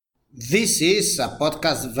This is a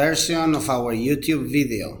podcast version of our YouTube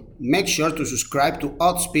video. Make sure to subscribe to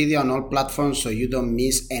Oddspedia on all platforms so you don't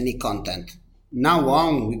miss any content. Now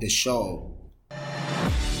on with the show.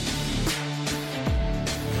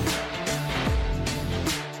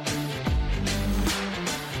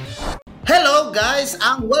 Hello guys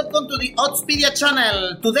and welcome to the Oddspedia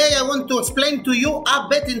channel. Today I want to explain to you a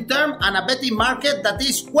betting term and a betting market that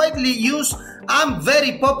is widely used and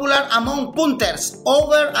very popular among punters,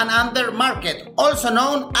 over and under market, also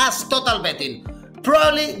known as total betting.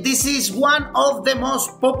 Probably this is one of the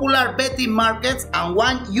most popular betting markets and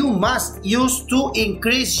one you must use to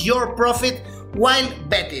increase your profit while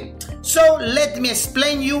betting. So let me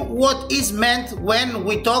explain you what is meant when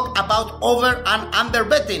we talk about over and under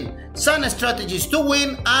betting, some strategies to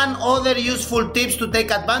win and other useful tips to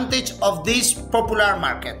take advantage of this popular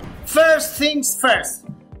market. First things first,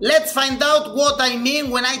 let's find out what I mean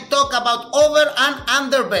when I talk about over and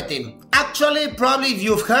under betting. Actually, probably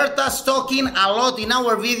you've heard us talking a lot in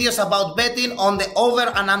our videos about betting on the over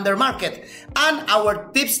and under market, and our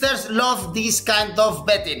tipsters love this kind of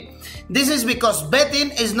betting. This is because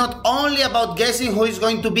betting is not only about guessing who is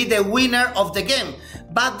going to be the winner of the game,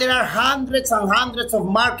 but there are hundreds and hundreds of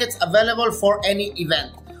markets available for any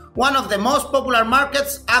event. One of the most popular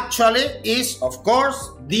markets actually is, of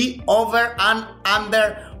course, the over and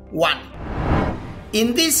under one.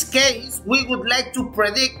 In this case, we would like to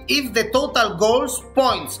predict if the total goals,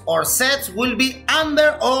 points or sets will be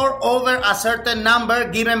under or over a certain number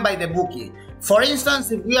given by the bookie. For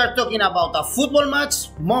instance, if we are talking about a football match,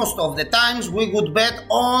 most of the times we would bet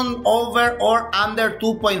on over or under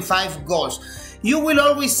 2.5 goals. You will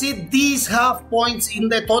always see these half points in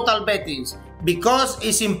the total bettings because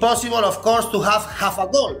it's impossible, of course, to have half a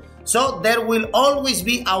goal. So there will always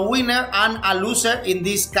be a winner and a loser in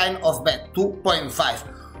this kind of bet, 2.5.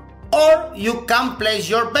 Or you can place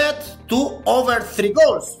your bet to over 3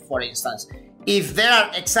 goals, for instance. If there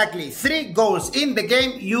are exactly 3 goals in the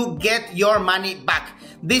game, you get your money back.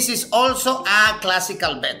 This is also a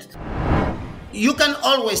classical bet. You can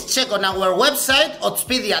always check on our website,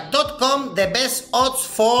 oddspedia.com, the best odds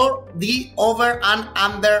for the over and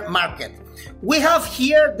under market. We have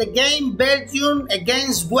here the game Belgium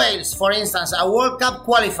against Wales, for instance, a World Cup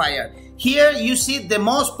qualifier. Here you see the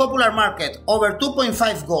most popular market, over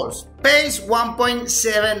 2.5 goals, pays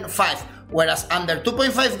 1.75. Whereas under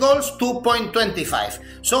 2.5 goals, 2.25.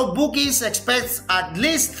 So bookies expect at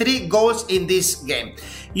least 3 goals in this game.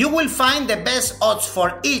 You will find the best odds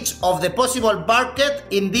for each of the possible market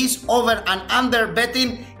in this over and under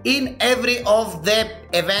betting in every of the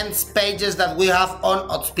events pages that we have on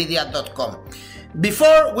oddspedia.com.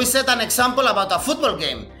 Before we set an example about a football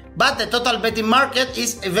game, but the total betting market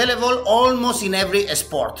is available almost in every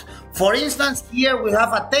sport. For instance, here we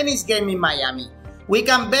have a tennis game in Miami. We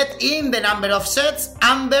can bet in the number of sets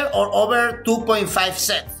under or over 2.5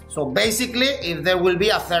 sets. So basically, if there will be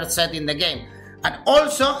a third set in the game. And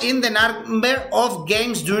also in the number of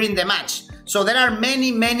games during the match. So there are many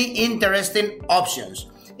interesting options.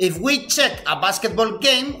 If we check a basketball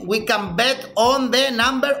game, we can bet on the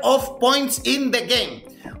number of points in the game.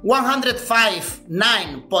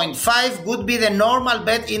 105.9.5 would be the normal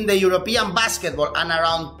bet in the European basketball and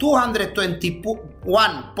around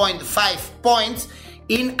 221.5 points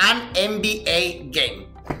in an NBA game.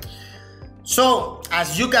 So,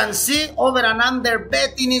 as you can see, over and under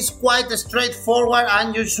betting is quite straightforward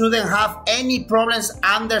and you shouldn't have any problems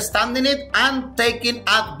understanding it and taking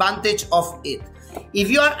advantage of it. If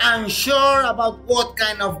you are unsure about what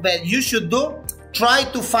kind of bet you should do, try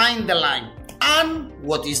to find the line. And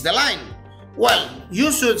what is the line? Well,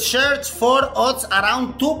 you should search for odds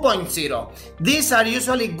around 2.0. These are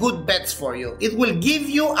usually good bets for you. It will give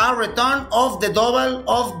you a return of the double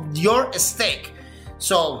of your stake.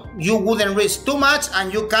 So you wouldn't risk too much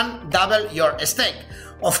and you can double your stake.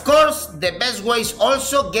 Of course, the best way is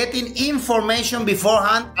also getting information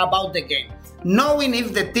beforehand about the game. Knowing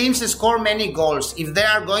if the teams score many goals, if they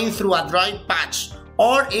are going through a dry patch,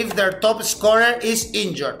 or if their top scorer is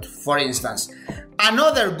injured, for instance.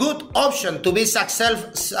 Another good option to be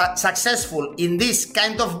successful in this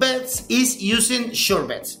kind of bets is using sure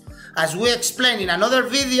bets. As we explained in another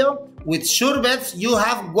video, with sure bets you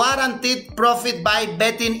have guaranteed profit by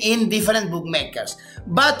betting in different bookmakers,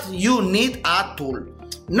 but you need a tool.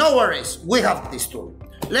 No worries, we have this tool.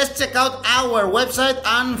 Let's check out our website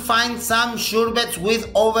and find some sure bets with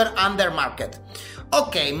over under market.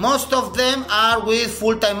 Okay, most of them are with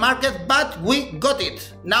full-time market, but we got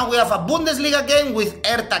it. Now we have a Bundesliga game with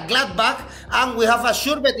Hertha Gladbach and we have a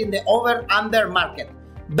sure bet in the over-under market.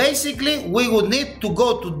 Basically, we would need to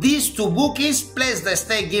go to these two bookies, place the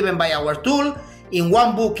stake given by our tool, in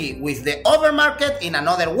one bookie with the over market, in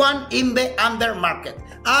another one in the under market.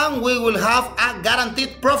 And we will have a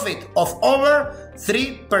guaranteed profit of over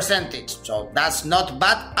 3%. So that's not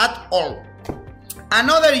bad at all.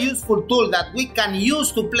 Another useful tool that we can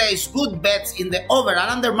use to place good bets in the over and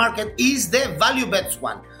under market is the value bets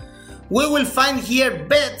one. We will find here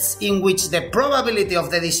bets in which the probability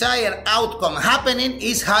of the desired outcome happening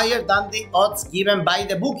is higher than the odds given by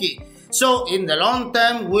the bookie. So in the long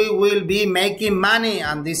term, we will be making money,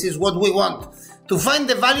 and this is what we want. To find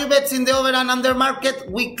the value bets in the over and under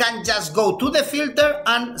market, we can just go to the filter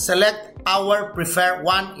and select our preferred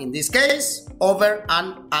one, in this case, over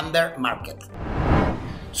and under market.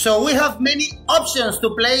 So we have many options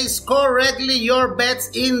to place correctly your bets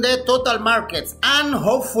in the total markets, and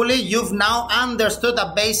hopefully you've now understood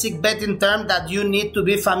a basic betting term that you need to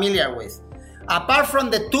be familiar with. Apart from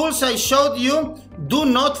the tools I showed you, do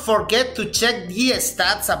not forget to check the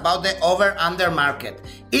stats about the over-under market.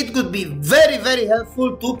 It could be very, very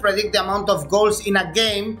helpful to predict the amount of goals in a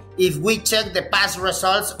game if we check the past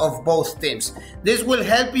results of both teams. This will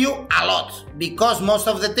help you a lot because most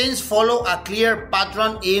of the teams follow a clear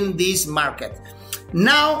pattern in this market.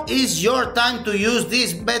 Now is your time to use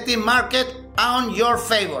this betting market on your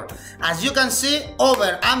favor. As you can see,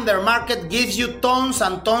 over-under market gives you tons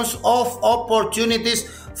and tons of opportunities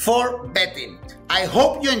for betting. I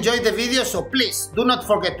hope you enjoyed the video, so please do not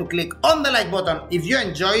forget to click on the like button if you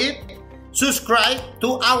enjoy it, subscribe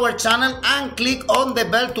to our channel and click on the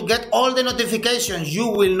bell to get all the notifications. You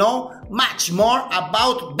will know much more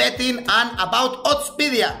about betting and about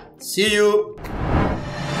Oddspedia. See you!